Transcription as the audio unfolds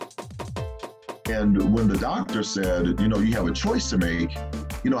And when the doctor said, you have a choice to make,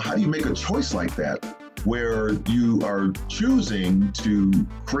 how do you make a choice like that where you are choosing to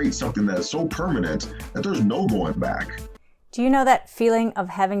create something that is so permanent that there's no going back? Do you know that feeling of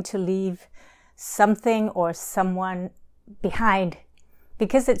having to leave something or someone behind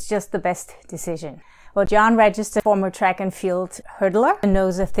because it's just the best decision? Well, John Register, former track and field hurdler,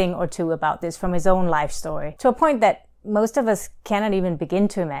 knows a thing or two about this from his own life story, to a point that most of us cannot even begin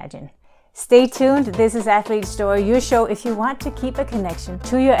to imagine. Stay tuned. This is Athlete Story, your show if you want to keep a connection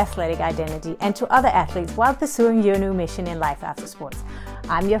to your athletic identity and to other athletes while pursuing your new mission in life after sports.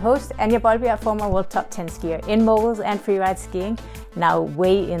 I'm your host, Anja Boldbjerg, former World Top 10 skier in moguls and freeride skiing, now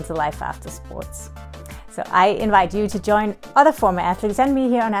way into life after sports. So I invite you to join other former athletes and me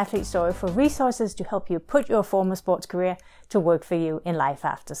here on Athlete Story for resources to help you put your former sports career to work for you in life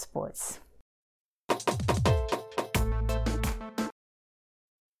after sports.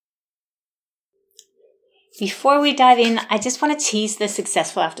 Before we dive in, I just want to tease the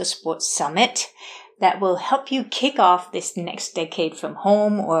Successful After Sports Summit that will help you kick off this next decade from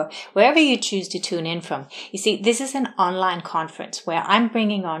home or wherever you choose to tune in from. You see, this is an online conference where I'm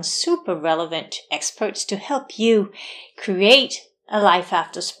bringing on super relevant experts to help you create a life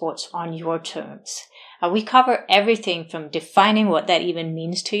after sports on your terms. We cover everything from defining what that even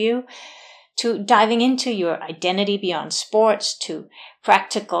means to you, to diving into your identity beyond sports, to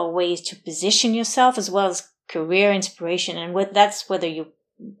practical ways to position yourself, as well as career inspiration. And that's whether you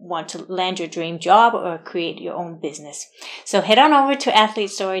want to land your dream job or create your own business. So head on over to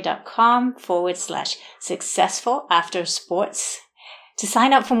athletesstory.com/successful after sports to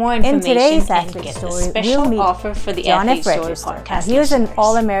sign up for more information. In today's Athlete Story, we'll meet offer for the John F. Register. He was an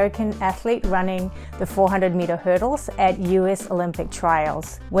All-American athlete running the 400-meter hurdles at U.S. Olympic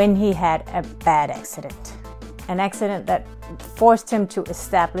trials when he had a bad accident. An accident that forced him to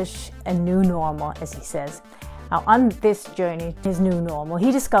establish a new normal, as he says. Now, on this journey, his new normal,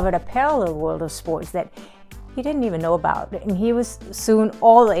 he discovered a parallel world of sports that he didn't even know about. And he was soon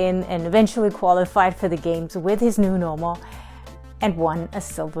all in and eventually qualified for the games with his new normal and won a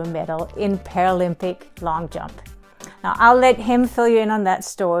silver medal in Paralympic long jump. Now, I'll let him fill you in on that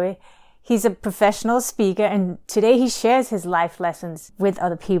story. He's a professional speaker, and today he shares his life lessons with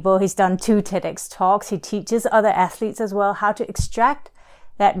other people. He's done 2 TEDx talks. He teaches other athletes as well how to extract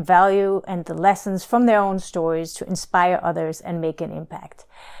that value and the lessons from their own stories to inspire others and make an impact.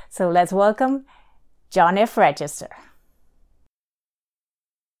 So let's welcome John F. Register.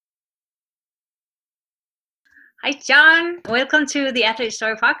 Hi, John. Welcome to the Athlete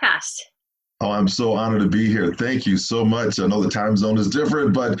Story podcast. Oh, I'm so honored to be here. Thank you so much. I know the time zone is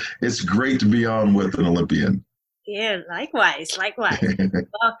different, but it's great to be on with an Olympian. Yeah, likewise. Well,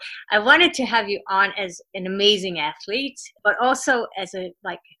 I wanted to have you on as an amazing athlete, but also as a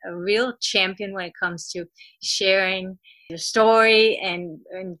real champion when it comes to sharing your story and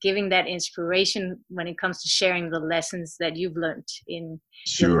giving that inspiration when it comes to sharing the lessons that you've learned in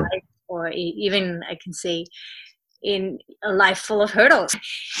your life, or even I can say in a life full of hurdles.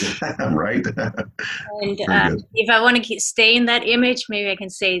 Right. And if I want to stay in that image, maybe I can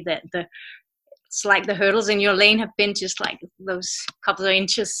say that it's like the hurdles in your lane have been just like those couple of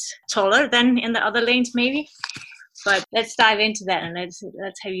inches taller than in the other lanes, maybe. But let's dive into that and let's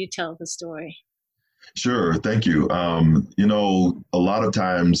have you tell the story. Sure. Thank you. A lot of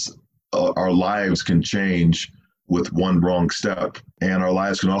times our lives can change with one wrong step, and our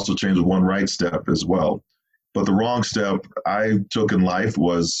lives can also change with one right step as well. But the wrong step I took in life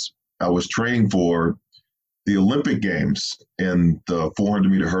was I was training for the Olympic Games in the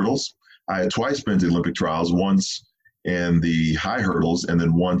 400-meter hurdles. I had twice been to the Olympic trials, once in the high hurdles and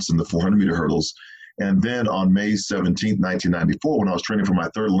then once in the 400-meter hurdles. And then on May 17th, 1994, when I was training for my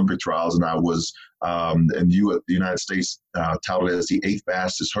 3rd Olympic trials, and I was in the United States touted as the 8th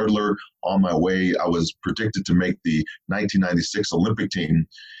fastest hurdler on my way, I was predicted to make the 1996 Olympic team.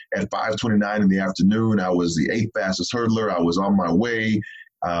 At 5:29 in the afternoon, I was the 8th fastest hurdler. I was on my way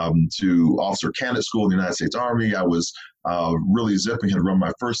to Officer Candidate School in the United States Army. I was really zipping, had run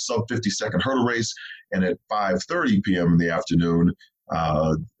my first sub 50-second hurdle race. And at 5:30 p.m. in the afternoon,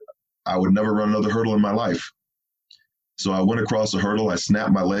 I would never run another hurdle in my life. So I went across the hurdle. I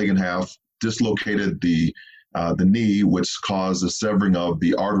snapped my leg in half, dislocated the knee, which caused the severing of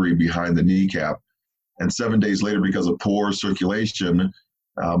the artery behind the kneecap. And 7 days later, because of poor circulation,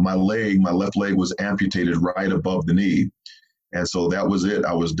 my left leg was amputated right above the knee. And so that was it.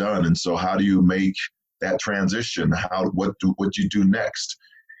 I was done. And so how do you make that transition? What you do next?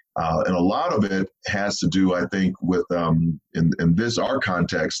 And a lot of it has to do, I think, with in our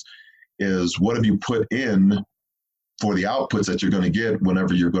context, is what have you put in for the outputs that you're going to get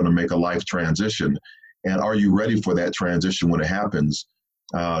whenever you're going to make a life transition. And are you ready for that transition when it happens?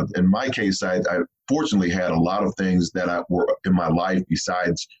 In my case, I fortunately had a lot of things that were in my life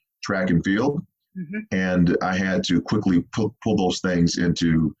besides track and field. Mm-hmm. And I had to quickly pull those things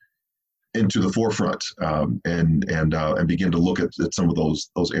into the forefront and begin to look at some of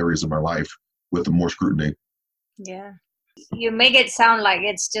those areas of my life with more scrutiny. Yeah. You make it sound like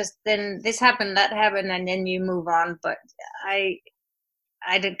it's just then this happened, that happened, and then you move on. But I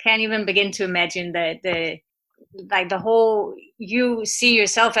can't even begin to imagine the whole, you see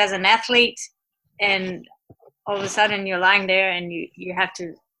yourself as an athlete and all of a sudden you're lying there and you have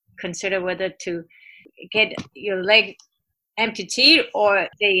to consider whether to get your leg amputated or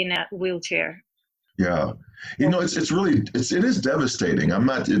stay in a wheelchair. Yeah. It is devastating. I'm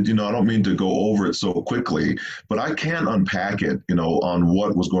not, I don't mean to go over it so quickly, but I can unpack it, on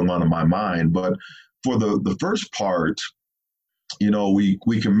what was going on in my mind. But for the first part,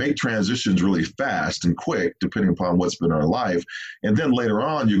 we can make transitions really fast and quick, depending upon what's been our life. And then later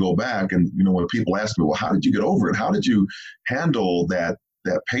on, you go back and, when people ask me, well, how did you get over it? How did you handle that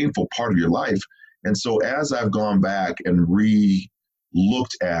painful part of your life? And so as I've gone back and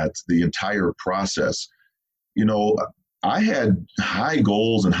looked at the entire process, I had high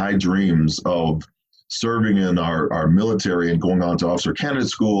goals and high dreams of serving in our military and going on to officer candidate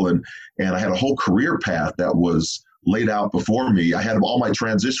school. And I had a whole career path that was laid out before me. I had all my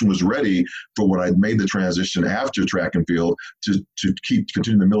transition was ready for when I made the transition after track and field to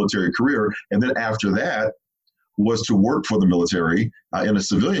continue the military career. And then after that was to work for the military in a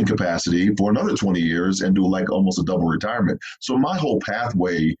civilian capacity for another 20 years and do like almost a double retirement. So my whole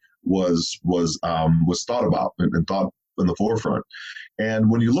pathway was thought about and thought in the forefront. And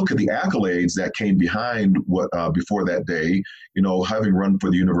when you look at the accolades that came behind before that day, having run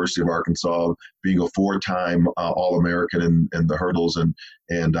for the University of Arkansas, being a 4-time All-American in the hurdles and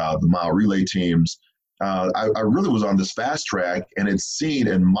the mile relay teams, I really was on this fast track and had seen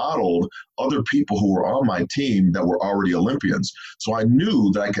and modeled other people who were on my team that were already Olympians. So I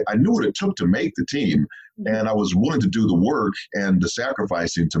knew that I knew what it took to make the team, and I was willing to do the work and the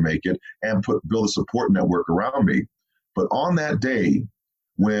sacrificing to make it and build a support network around me. But on that day,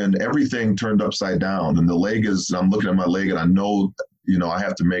 when everything turned upside down and I'm looking at my leg and I know, I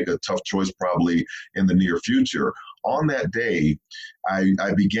have to make a tough choice probably in the near future. On that day, I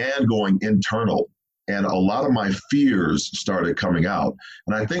began going internal. And a lot of my fears started coming out.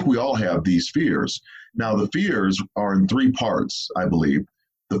 And I think we all have these fears. Now, the fears are in 3 parts, I believe.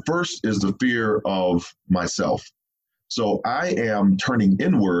 The first is the fear of myself. So I am turning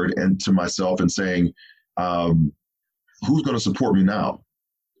inward and to myself and saying, who's going to support me now?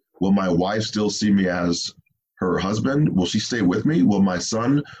 Will my wife still see me as her husband? Will she stay with me? Will my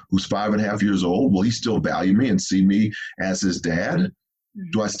son, who's 5.5 years old, will he still value me and see me as his dad?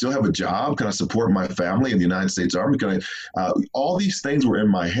 Do I still have a job? Can I support my family in the United States Army? All these things were in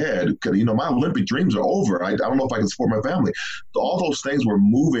my head. My Olympic dreams are over. I don't know if I can support my family. All those things were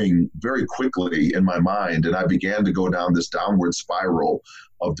moving very quickly in my mind, and I began to go down this downward spiral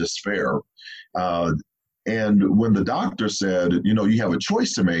of despair. And when the doctor said, you have a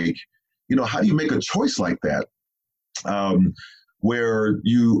choice to make, how do you make a choice like that? Where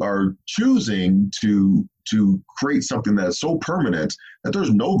you are choosing to create something that is so permanent that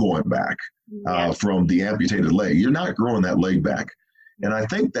there's no going back from the amputated leg. You're not growing that leg back. And I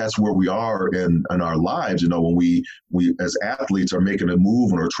think that's where we are in our lives, when we as athletes are making a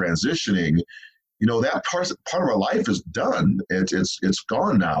move or transitioning, that part of our life is done. It's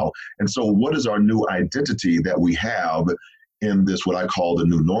gone now. And so what is our new identity that we have in this, what I call the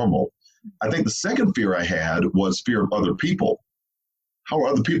new normal? I think the second fear I had was fear of other people. How are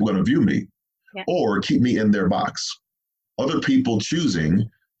other people going to view me? Yeah. Or keep me in their box? Other people choosing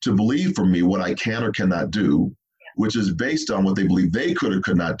to believe from me what I can or cannot do, which is based on what they believe they could or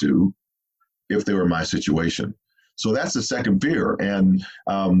could not do if they were in my situation. So that's the second fear. And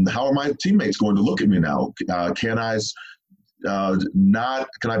how are my teammates going to look at me now? Can I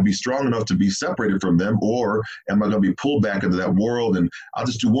be strong enough to be separated from them, or am I going to be pulled back into that world? And I'll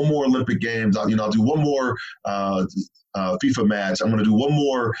just do one more Olympic Games. I'll do one more FIFA match. I'm going to do one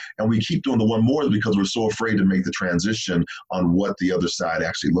more, and we keep doing the one more because we're so afraid to make the transition on what the other side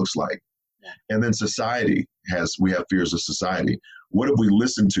actually looks like. Yeah. And then we have fears of society. What have we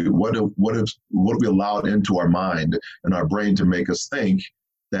listened to? What have we allowed into our mind and our brain to make us think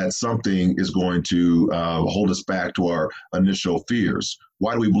that something is going to hold us back to our initial fears?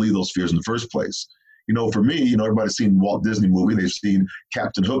 Why do we believe those fears in the first place? For me, everybody's seen Walt Disney movie. They've seen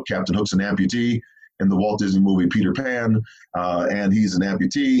Captain Hook. Captain Hook's an amputee, in the Walt Disney movie Peter Pan, and he's an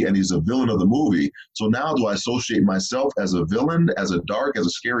amputee, and he's a villain of the movie. So now do I associate myself as a villain, as a dark, as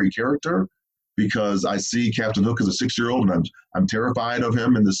a scary character? Because I see Captain Hook as a 6-year-old, and I'm terrified of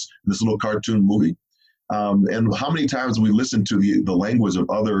him in this little cartoon movie. And how many times we listen to the language of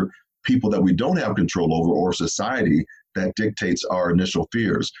other people that we don't have control over, or society that dictates our initial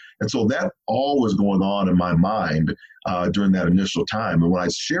fears. And so that all was going on in my mind during that initial time. And when I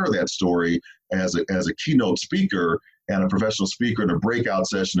share that story as a keynote speaker and a professional speaker in a breakout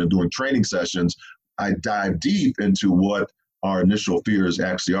session and doing training sessions, I dive deep into what our initial fears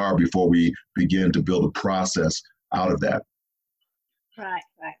actually are before we begin to build a process out of that. Right.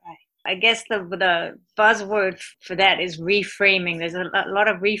 I guess the buzzword for that is reframing. There's a lot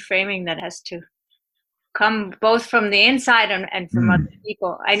of reframing that has to come both from the inside and from other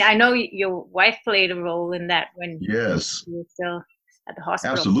people. I know your wife played a role in that when yes. you were still at the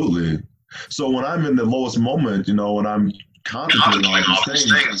hospital. Absolutely. So when I'm in the lowest moment, when I'm contemplating all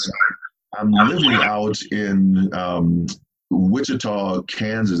these things, I'm living out in Wichita,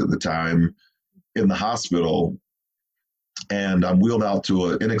 Kansas at the time, in the hospital, and I'm wheeled out to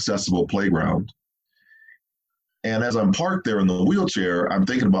an inaccessible playground. And as I'm parked there in the wheelchair, I'm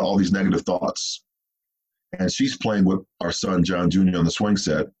thinking about all these negative thoughts. And she's playing with our son, John Jr., on the swing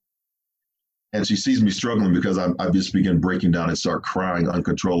set. And she sees me struggling because I just begin breaking down and start crying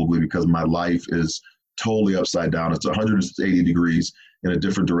uncontrollably because my life is totally upside down. It's 180 degrees in a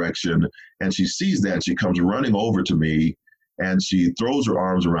different direction. And she sees that. She comes running over to me and she throws her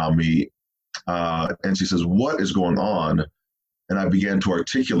arms around me. And she says, "What is going on?" And I began to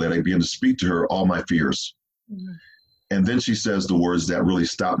articulate, I began to speak to her all my fears. Mm-hmm. And then she says the words that really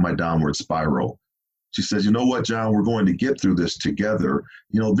stopped my downward spiral. She says, "You know what, John, we're going to get through this together.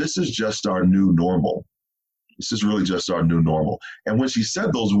 This is just our new normal. This is really just our new normal." And when she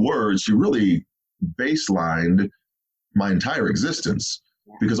said those words, she really baselined my entire existence,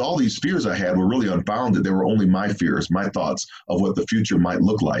 because all these fears I had were really unfounded. They were only my fears, my thoughts of what the future might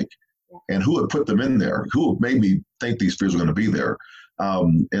look like. And who had put them in there? Who made me think these fears were going to be there?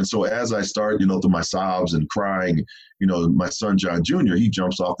 And so as I start, through my sobs and crying, my son, John Jr., he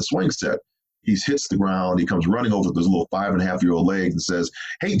jumps off the swing set. He hits the ground. He comes running over with his little 5.5-year-old legs and says,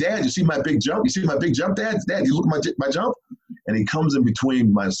 "Hey, Dad, you see my big jump? You see my big jump, Dad? Dad, you look at my jump?" And he comes in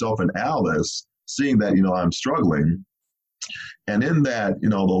between myself and Alice, seeing that, I'm struggling. And in that,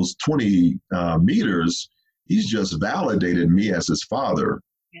 those 20 meters, he's just validated me as his father.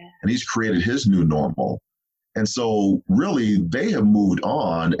 Yeah. And he's created his new normal. And so really they have moved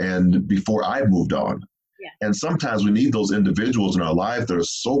on, and before I moved on. Yeah. And sometimes we need those individuals in our life that are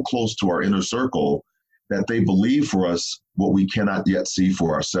so close to our inner circle that they believe for us what we cannot yet see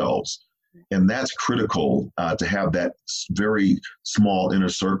for ourselves. And that's critical to have that very small inner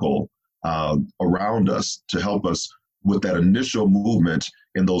circle around us to help us with that initial movement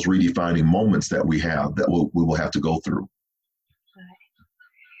in those redefining moments that we have, that we will have to go through.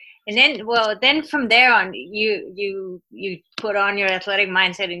 And then from there on, you put on your athletic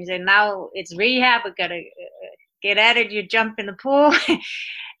mindset and you say, now it's rehab. We gotta get at it. You jump in the pool,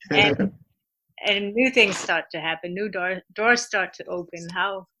 and new things start to happen. New doors start to open.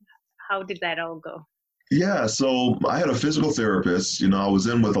 How did that all go? Yeah, so I had a physical therapist. I was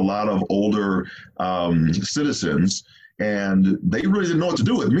in with a lot of older citizens, and they really didn't know what to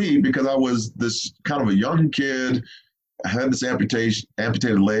do with me because I was this kind of a young kid. I had this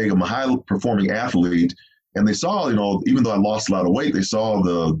amputated leg. I'm a high-performing athlete, and they saw, even though I lost a lot of weight, they saw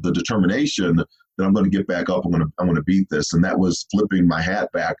the determination that I'm going to get back up. I'm going to beat this, and that was flipping my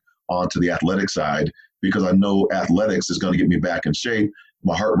hat back onto the athletic side because I know athletics is going to get me back in shape.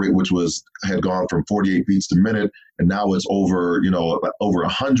 My heart rate, which had gone from 48 beats a minute, and now it's over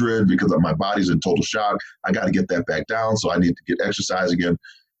 100 because my body's in total shock. I got to get that back down, so I need to get exercise again.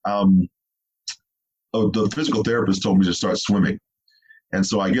 The physical therapist told me to start swimming. And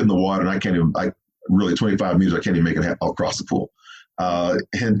so I get in the water and really 25 meters, I can't even make it across the pool.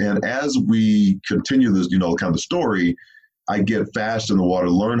 And as we continue this, kind of the story, I get fast in the water,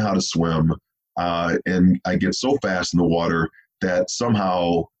 learn how to swim. And I get so fast in the water that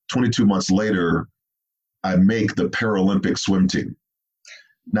somehow 22 months later, I make the Paralympic swim team.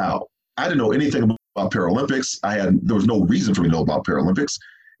 Now, I didn't know anything about Paralympics. There was no reason for me to know about Paralympics.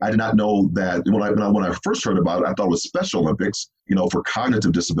 I did not know that when I first heard about it, I thought it was Special Olympics, for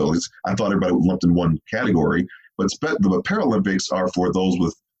cognitive disabilities. I thought everybody was lumped in one category, but the Paralympics are for those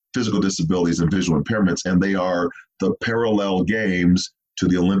with physical disabilities and visual impairments, and they are the parallel games to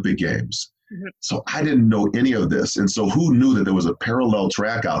the Olympic Games. Mm-hmm. So I didn't know any of this. And so who knew that there was a parallel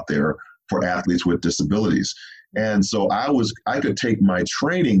track out there for athletes with disabilities? And so I could take my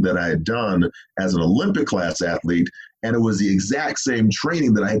training that I had done as an Olympic class athlete, and it was the exact same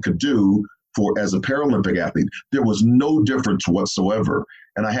training that I could do as a Paralympic athlete. There was no difference whatsoever.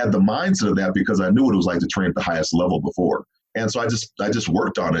 And I had the mindset of that because I knew what it was like to train at the highest level before. And so I just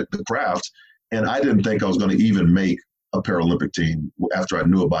worked on it, the craft, and I didn't think I was going to even make a Paralympic team after I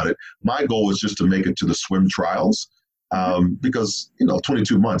knew about it. My goal was just to make it to the swim trials because,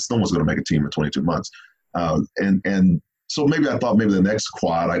 22 months, no one's going to make a team in 22 months. And so maybe I thought maybe the next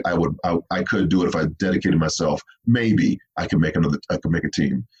quad I could do it if I dedicated myself. Maybe I could make a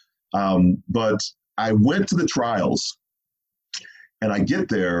team. But I went to the trials, and I get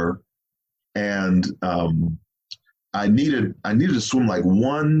there, and I needed to swim like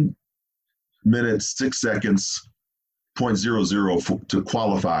 1 minute 6 seconds 0.00 to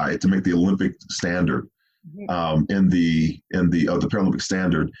qualify to make the Olympic standard in the Paralympic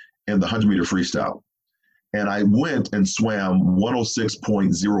standard in the 100-meter freestyle. And I went and swam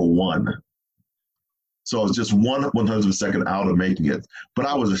 106.01. So I was just 1/100th of a second out of making it. But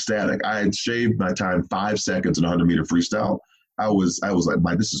I was ecstatic. I had shaved my time 5 seconds in a 100-meter freestyle. I was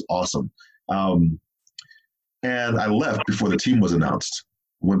like, this is awesome. And I left before the team was announced.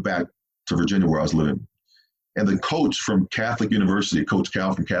 Went back to Virginia where I was living. And the coach from Catholic University, Coach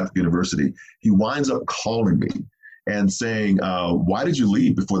Cal from Catholic University, he winds up calling me and saying, why did you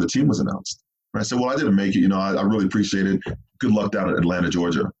leave before the team was announced? And I said, well, I didn't make it. I really appreciate it. Good luck down in Atlanta,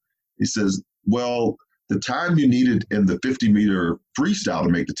 Georgia. He says, well, the time you needed in the 50-meter freestyle to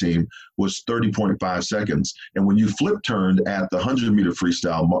make the team was 30.5 seconds. And when you flip turned at the 100-meter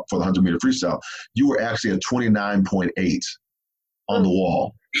freestyle, for the 100-meter freestyle, you were actually at 29.8 on the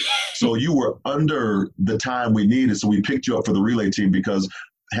wall. So you were under the time we needed. So we picked you up for the relay team because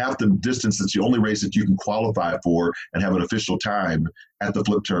half the distance that's the only race that you can qualify for and have an official time at the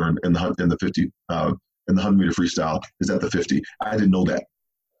flip turn in the 100-meter freestyle is at the 50. I didn't know that.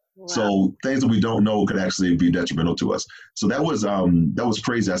 Wow. So things that we don't know could actually be detrimental to us. So that was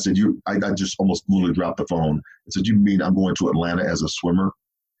crazy. I said, I just almost literally dropped the phone. I said, you mean I'm going to Atlanta as a swimmer?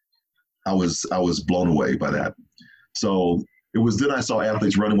 I was blown away by that. So it was then I saw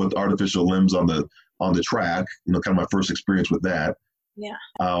athletes running with artificial limbs on the track, kind of my first experience with that. Yeah.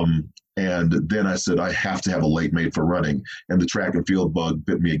 And then I said, I have to have a leg made for running. And the track and field bug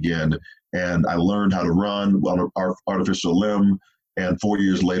bit me again. And I learned how to run on an artificial limb. And 4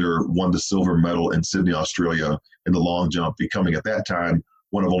 years later, won the silver medal in Sydney, Australia in the long jump, becoming at that time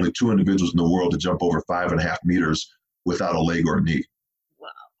one of only 2 individuals in the world to jump over 5.5 meters without a leg or a knee.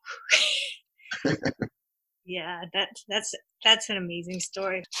 Wow. Yeah, that's an amazing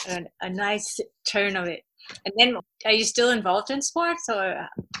story. A nice turn of it. And then, are you still involved in sports, or?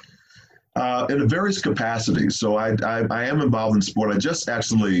 In various capacities. So I am involved in sport. I just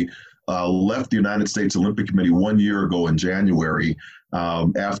actually left the United States Olympic Committee 1 year ago in January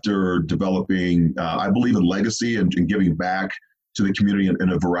after developing, I believe in legacy and giving back to the community in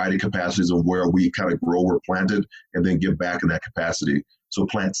a variety of capacities of where we kind of grow, we're planted, and then give back in that capacity. So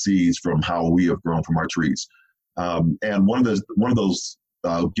plant seeds from how we have grown from our trees. And one of those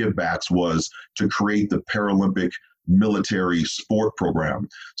give backs was to create the Paralympic military sport program.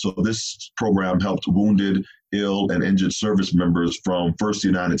 So this program helped wounded, ill, and injured service members from first the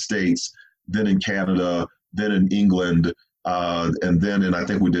United States, then in Canada, then in England, and then in, I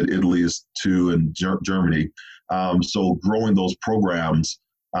think we did Italy too, and Germany. So growing those programs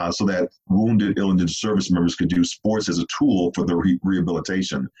so that wounded, ill, and injured service members could use sports as a tool for their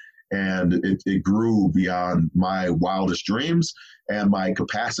rehabilitation. And it grew beyond my wildest dreams and my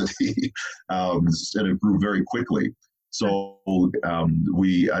capacity, and it grew very quickly. So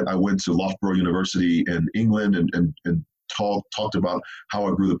I went to Loughborough University in England and talked about how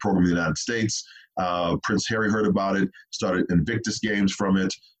I grew the program in the United States. Prince Harry heard about it, started Invictus Games from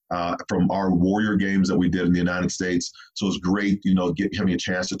it, from our Warrior Games that we did in the United States. So it's great, having a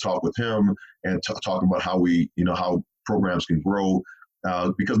chance to talk with him and talk about how how programs can grow.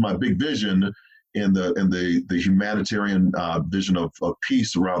 Because my big vision in the humanitarian vision of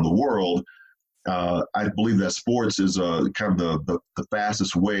peace around the world, I believe that sports is kind of the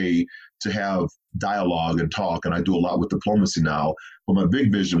fastest way to have dialogue and talk. And I do a lot with diplomacy now. But my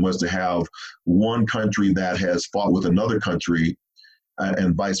big vision was to have one country that has fought with another country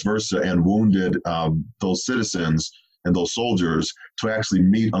and vice versa and wounded those citizens and those soldiers to actually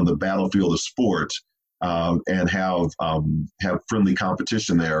meet on the battlefield of sport. And have friendly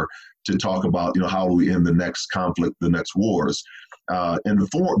competition there to talk about, how do we end the next conflict, the next wars. And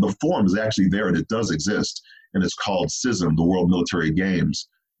the forum is actually there, and it does exist, and it's called CISM, the World Military Games.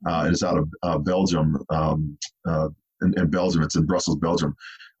 It's out of Belgium, in Belgium. It's in Brussels, Belgium.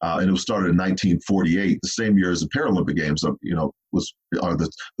 And it was started in 1948, the same year as the Paralympic Games, was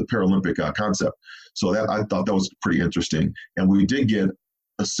the Paralympic concept. So I thought that was pretty interesting. And we did get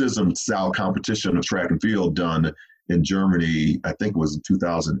a CISM-style competition of track and field done in Germany, I think it was in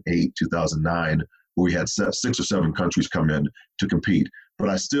 2008, 2009, where we had 6 or 7 countries come in to compete. But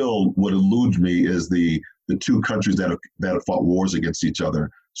what eludes me is the 2 countries that have fought wars against each other.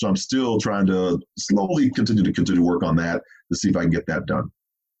 So I'm still trying to slowly continue to work on that to see if I can get that done.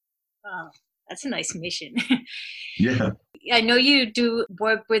 Wow, that's a nice mission. Yeah. I know you do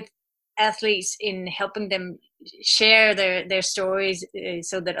work with athletes in helping them share their stories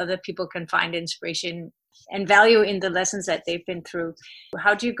so that other people can find inspiration and value in the lessons that they've been through.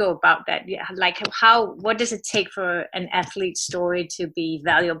 How do you go about that? Like what does it take for an athlete's story to be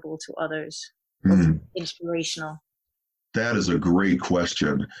valuable to others, inspirational? That is a great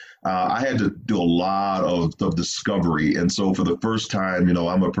question. I had to do a lot of discovery. And so for the first time,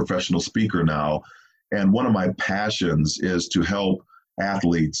 I'm a professional speaker now. And one of my passions is to help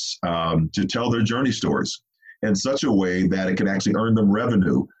athletes to tell their journey stories in such a way that it can actually earn them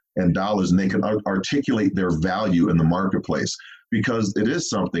revenue and dollars, and they can articulate their value in the marketplace. Because it is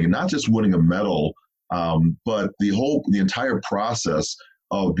something, not just winning a medal, but the entire process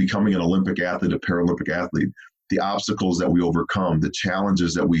of becoming an Olympic athlete, a Paralympic athlete, the obstacles that we overcome, the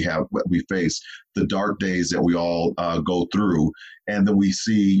challenges that we face, the dark days that we all go through. And then we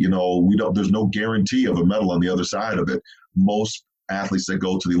see, there's no guarantee of a medal on the other side of it. Most athletes that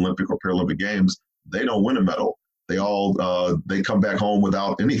go to the Olympic or Paralympic Games, they don't win a medal. They come back home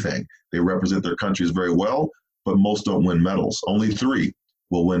without anything. They represent their countries very well, but most don't win medals. Only 3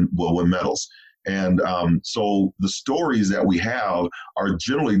 will win medals. And so the stories that we have are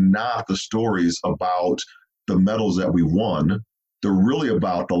generally not the stories about the medals that we won. They're really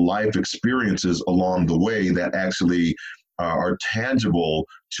about the life experiences along the way that actually are tangible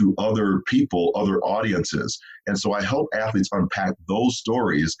to other people, other audiences. And so I help athletes unpack those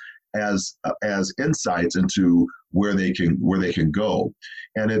stories as insights into where they can go.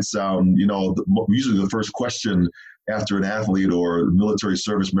 And it's usually the first question after an athlete or military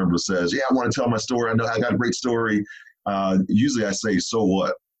service member says, "Yeah, I want to tell my story. I know I got a great story." Usually I say, "So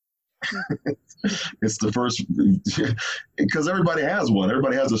what?" It's the first, because everybody has one.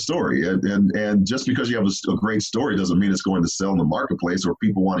 Everybody has a story, and just because you have a great story doesn't mean it's going to sell in the marketplace or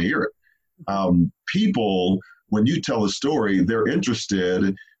people want to hear it. People, when you tell a story, they're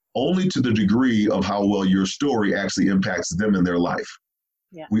interested only to the degree of how well your story actually impacts them in their life.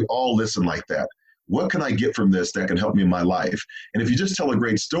 Yeah. We all listen like that. What can I get from this that can help me in my life? And if you just tell a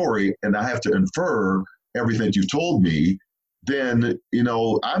great story and I have to infer everything that you've told me, then,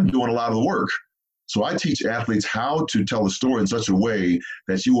 I'm doing a lot of the work. So I teach athletes how to tell a story in such a way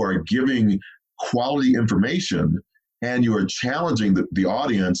that you are giving quality information and you are challenging the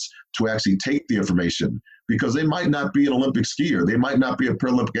audience to actually take the information, because they might not be an Olympic skier. They might not be a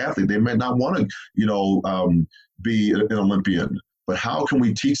Paralympic athlete. They might not want to, be an Olympian. But how can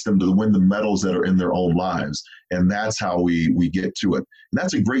we teach them to win the medals that are in their own lives? And that's how we get to it. And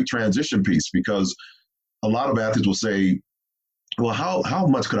that's a great transition piece, because a lot of athletes will say, well, how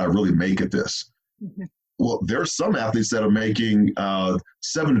much could I really make at this? Mm-hmm. Well, there are some athletes that are making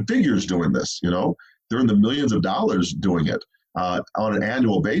 7 figures doing this. They're in the millions of dollars doing it on an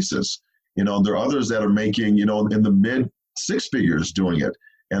annual basis. There are others that are making, in the mid 6 figures doing it.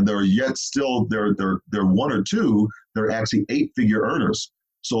 And they're yet still, they're 1 or 2, they're actually 8-figure earners.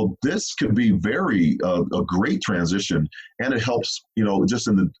 So this could be a great transition. And it helps, just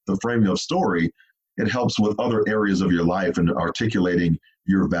in the framing of story, it helps with other areas of your life and articulating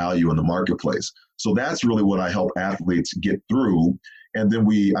your value in the marketplace. So that's really what I help athletes get through. And then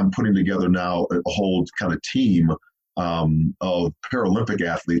I'm putting together now a whole kind of team of Paralympic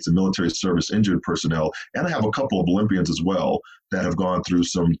athletes and military service injured personnel. And I have a couple of Olympians as well that have gone through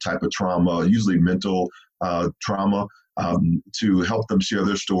some type of trauma, usually mental trauma, to help them share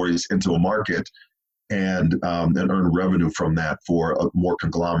their stories into a market and earn revenue from that for a more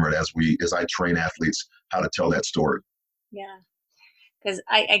conglomerate as I train athletes how to tell that story. Yeah, because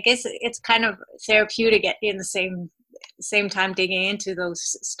I guess it's kind of therapeutic in the same time digging into those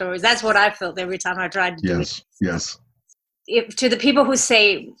stories. That's what I felt every time I tried to do it. Yes. If to the people who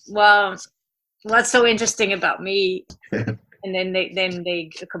say, "Well, what's so interesting about me?" and then they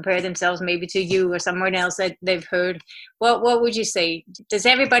compare themselves maybe to you or someone else that they've heard. What would you say? Does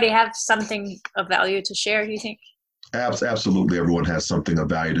everybody have something of value to share, do you think? Absolutely. Everyone has something of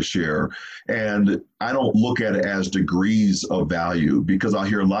value to share. And I don't look at it as degrees of value, because I'll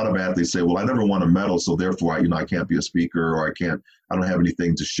hear a lot of athletes say, well, I never won a medal, so therefore I can't be a speaker, or I don't have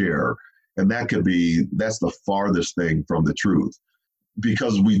anything to share. And that's the farthest thing from the truth,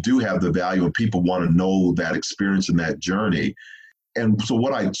 because we do have the value and people want to know that experience and that journey. And so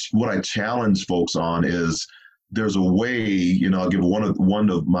what I challenge folks on is there's a way, I'll give one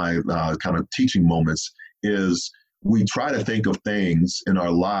of my kind of teaching moments is we try to think of things in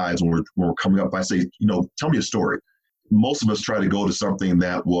our lives when we're coming up. I say, tell me a story. Most of us try to go to something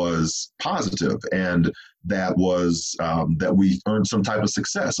that was positive and that was that we earned some type of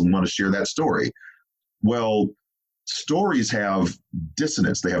success and want to share that story. Well, stories have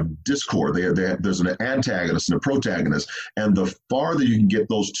dissonance, they have discord, there's an antagonist and a protagonist, and the farther you can get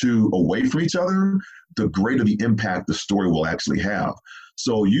those two away from each other, the greater the impact the story will actually have.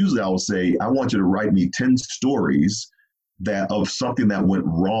 So usually I will say, I want you to write me 10 stories of something that went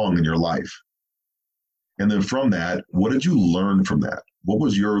wrong in your life. And then from that, what did you learn from that? What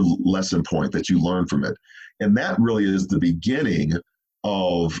was your lesson point that you learned from it? And that really is the beginning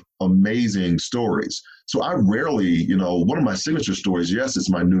of amazing stories. So I rarely, one of my signature stories, yes, it's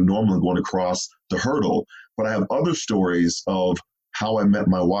my new normal going across the hurdle, but I have other stories of how I met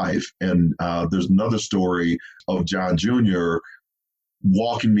my wife. And there's another story of John Jr.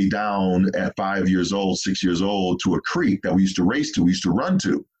 walking me down at 5 years old, 6 years old to a creek that we used to race to, we used to run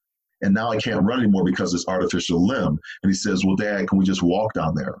to. And now I can't run anymore because it's artificial limb. And he says, well, Dad, can we just walk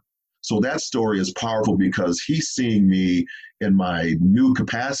down there? So that story is powerful because he's seeing me in my new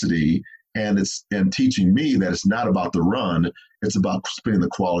capacity and teaching me that it's not about the run, it's about spending the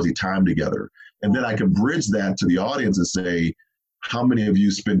quality time together. And then I can bridge that to the audience and say, how many of you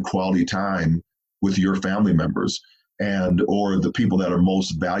spend quality time with your family members or the people that are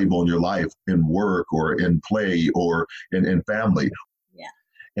most valuable in your life in work or in play or in family?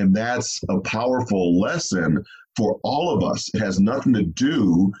 And that's a powerful lesson for all of us. It has nothing to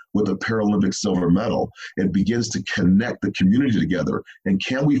do with a Paralympic silver medal. It begins to connect the community together. And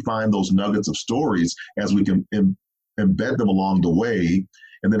can we find those nuggets of stories as we can embed them along the way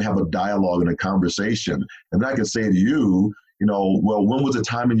and then have a dialogue and a conversation? And I can say to you, well, when was a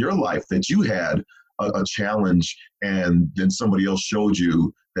time in your life that you had a challenge and then somebody else showed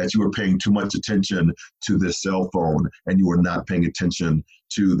you that you were paying too much attention to this cell phone and you were not paying attention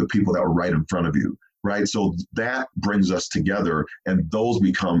to the people that were right in front of you, right? So that brings us together and those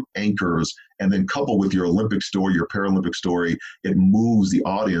become anchors. And then coupled with your Olympic story, your Paralympic story, it moves the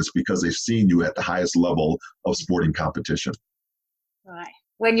audience because they've seen you at the highest level of sporting competition. Right.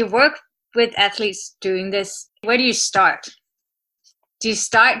 When you work with athletes doing this, where do you start? Do you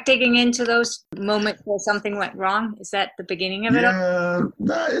start digging into those moments where something went wrong? Is that the beginning of it? Yeah,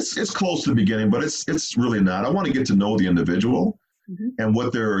 it's close to the beginning, but it's really not. I want to get to know the individual and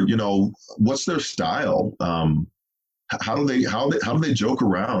what their, what's their style. How do they joke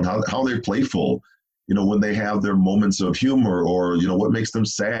around? How they're playful? When they have their moments of humor, or what makes them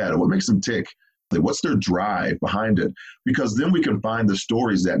sad, or what makes them tick. What's their drive behind it? Because then we can find the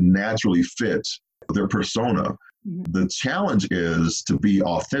stories that naturally fit their persona. The challenge is to be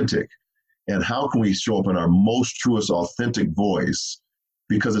authentic. And how can we show up in our most truest authentic voice?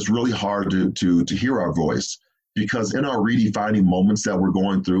 Because it's really hard to hear our voice. Because in our redefining moments that we're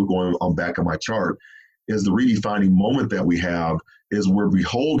going on back of my chart, is the redefining moment that we have is we're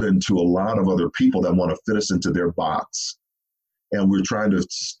beholden to a lot of other people that want to fit us into their box. And we're trying to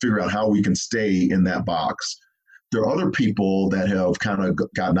figure out how we can stay in that box. There are other people that have kind of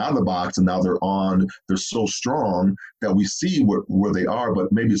gotten out of the box and now they're so strong that we see where they are,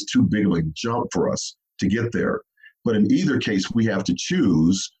 but maybe it's too big of a jump for us to get there. But in either case, we have to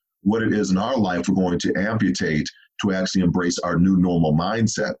choose what it is in our life we're going to amputate to actually embrace our new normal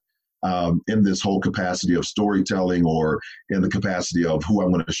mindset in this whole capacity of storytelling or in the capacity of who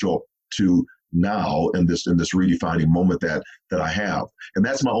I'm going to show up to now in this redefining moment that I have. And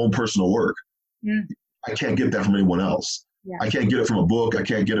that's my own personal work. I can't get that from anyone else. Yeah. I can't get it from a book. I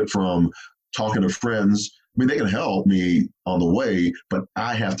can't get it from talking to friends. I mean, they can help me on the way, but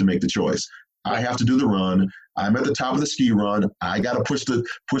I have to make the choice. I have to do the run. I'm at the top of the ski run. I got to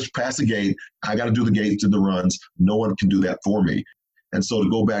push past the gate. I got to do the gates and the runs. No one can do that for me. And so to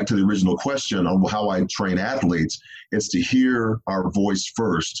go back to the original question on how I train athletes, it's to hear our voice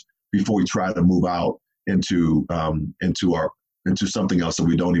first before we try to move out into something else that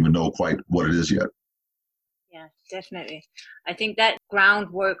we don't even know quite what it is yet. Yeah, definitely. I think that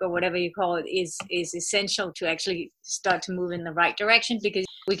groundwork or whatever you call it is essential to actually start to move in the right direction, because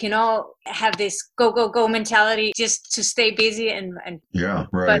we can all have this go mentality just to stay busy and yeah,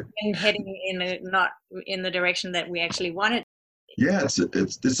 right. But heading not in the direction that we actually wanted. Yeah,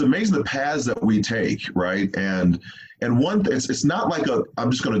 it's amazing the paths that we take, right? And it's not like I'm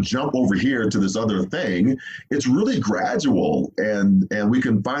just going to jump over here to this other thing. It's really gradual, and we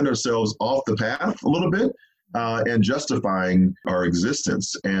can find ourselves off the path a little bit, and justifying our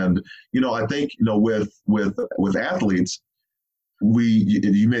existence. And I think with athletes,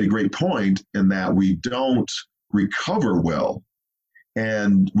 you made a great point in that we don't recover well.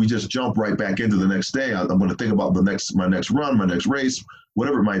 And we just jump right back into the next day. I'm going to think about my next run, my next race,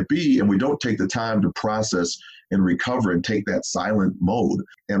 whatever it might be, and we don't take the time to process and recover and take that silent mode.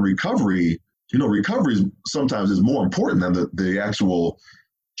 And recovery sometimes is more important than the actual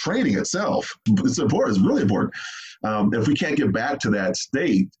training itself. It's important. It's really important. If we can't get back to that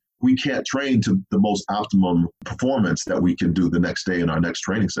state, we can't train to the most optimum performance that we can do the next day in our next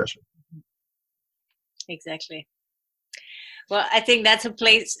training session. Exactly. Well, I think that's a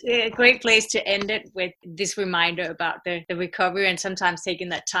great place to end it, with this reminder about the recovery and sometimes taking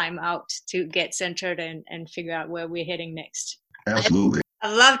that time out to get centered and figure out where we're heading next. Absolutely.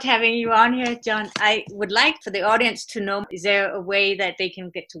 I loved having you on here, John. I would like for the audience to know, is there a way that they can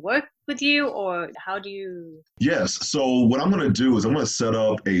get to work with you, or how do you? Yes. So what I'm going to do is I'm going to set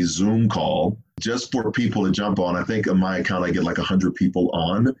up a Zoom call just for people to jump on. I think on my account, I get like 100 people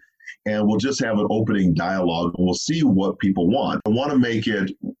on. And we'll just have an opening dialogue, and we'll see what people want. I want to make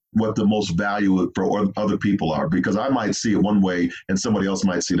it what the most value for other people are, because I might see it one way and somebody else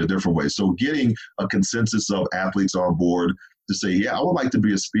might see it a different way. So getting a consensus of athletes on board to say, yeah, I would like to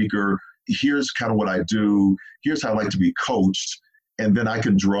be a speaker. Here's kind of what I do. Here's how I like to be coached. And then I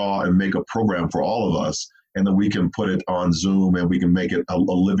can draw and make a program for all of us. And then we can put it on Zoom and we can make it a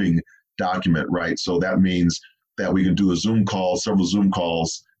living document, right? So that means that we can do a Zoom call, several Zoom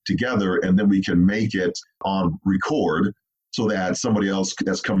calls together, and then we can make it on record so that somebody else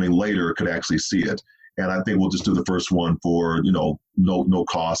that's coming later could actually see it. And I think we'll just do the first one for, no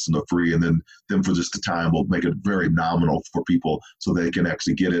cost and free. And then for just the time, we'll make it very nominal for people so they can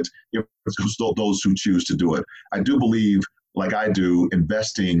actually get it, if those who choose to do it. I do believe, like I do,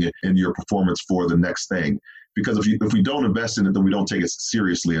 investing in your performance for the next thing. Because if we don't invest in it, then we don't take it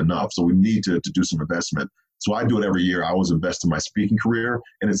seriously enough. So we need to do some investment. So I do it every year. I always invest in my speaking career,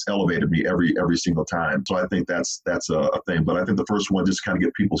 and it's elevated me every single time. So I think that's a thing. But I think the first one, just kind of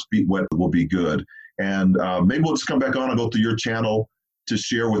get people's feet wet, will be good. And maybe we'll just come back on and go through your channel to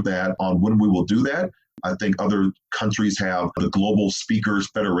share with that on when we will do that. I think other countries have the Global Speakers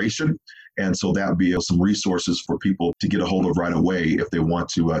Federation. And so that would be some resources for people to get a hold of right away if they want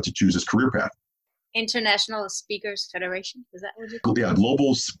to choose this career path. International Speakers Federation, is that what you call it? Yeah,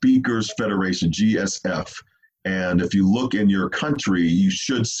 Global Speakers Federation, GSF. And if you look in your country, you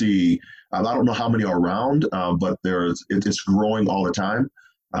should see, I don't know how many are around, but it's growing all the time.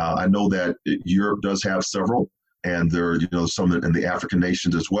 I know that Europe does have several, and there are some in the African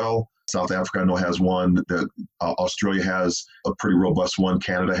nations as well. South Africa, I know, has one. Australia has a pretty robust one.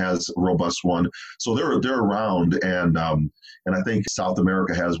 Canada has a robust one. So they're around, and I think South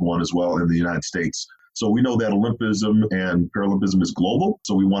America has one as well in the United States. So we know that Olympism and Paralympism is global.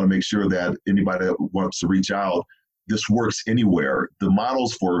 So we want to make sure that anybody that wants to reach out, this works anywhere. The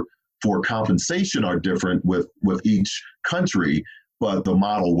models for compensation are different with each country, but the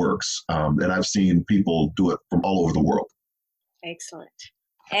model works. And I've seen people do it from all over the world. Excellent.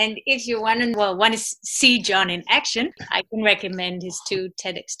 And if you want to see John in action, I can recommend his 2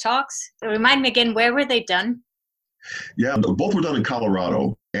 TEDx talks. Remind me again, where were they done? Yeah, both were done in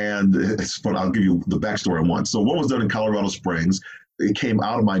Colorado, and it's fun. I'll give you the backstory on one. So one was done in Colorado Springs. It came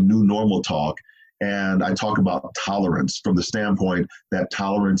out of my New Normal talk, and I talk about tolerance from the standpoint that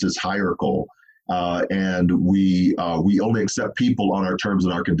tolerance is hierarchical, and we only accept people on our terms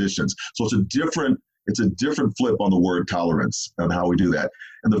and our conditions. So it's a different flip on the word tolerance and how we do that.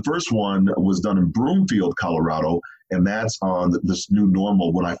 And the first one was done in Broomfield, Colorado, and that's on this New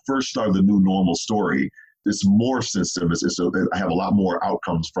Normal. When I first started the New Normal story, this morph system I have a lot more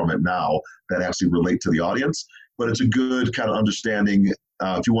outcomes from it now that actually relate to the audience, but it's a good kind of understanding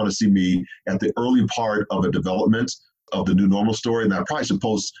if you want to see me at the early part of a development of the New Normal story. And I probably should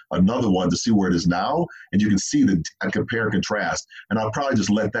post another one to see where it is now, and you can see I compare and contrast. And I'll probably just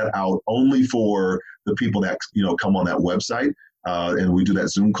let that out only for the people that come on that website, and we do that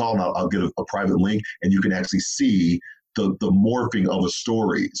Zoom call, and I'll get a private link, and you can actually see the morphing of a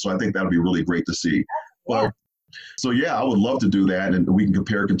story. So I think that'd be really great to see. But so yeah, I would love to do that, and we can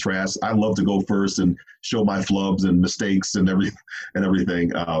compare and contrast. I love to go first and show my flubs and mistakes and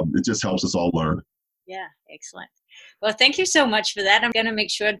everything. It just helps us all learn. Yeah, excellent. Well, thank you so much for that. I'm going to make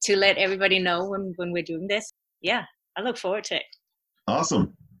sure to let everybody know when we're doing this. Yeah, I look forward to it.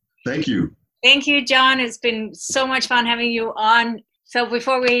 Awesome. Thank you. Thank you, John. It's been so much fun having you on. So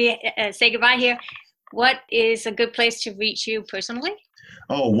before we say goodbye here, what is a good place to reach you personally?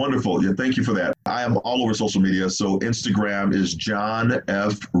 Oh, wonderful. Yeah, thank you for that. I am all over social media. So Instagram is John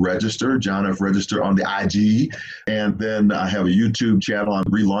F. Register on the IG. And then I have a YouTube channel. I'm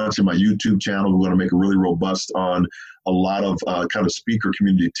relaunching my YouTube channel. We're going to make it really robust on a lot of kind of speaker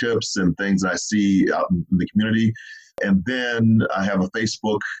community tips and things I see out in the community. And then I have a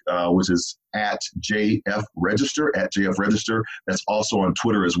Facebook, which is at JF Register. That's also on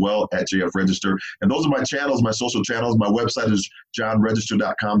Twitter as well, at JF Register. And those are my channels, my social channels. My website is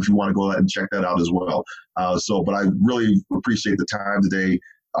johnregister.com if you want to go ahead and check that out as well. But I really appreciate the time today.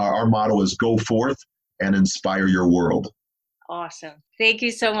 Our motto is go forth and inspire your world. Awesome. Thank you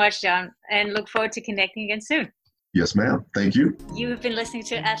so much, John, and look forward to connecting again soon. Yes, ma'am. Thank you. You have been listening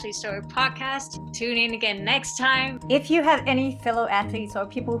to Athlete Story Podcast. Tune in again next time. If you have any fellow athletes or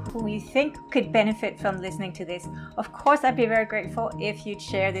people who you think could benefit from listening to this, of course, I'd be very grateful if you'd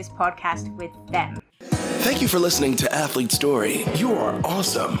share this podcast with them. Thank you for listening to Athlete Story. You are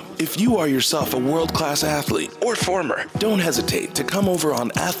awesome. If you are yourself a world-class athlete or former, don't hesitate to come over on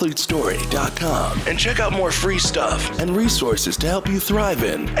athletestory.com and check out more free stuff and resources to help you thrive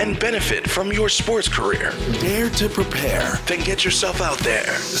in and benefit from your sports career. Dare to prepare, then get yourself out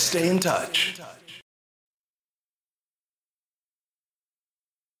there. Stay in touch.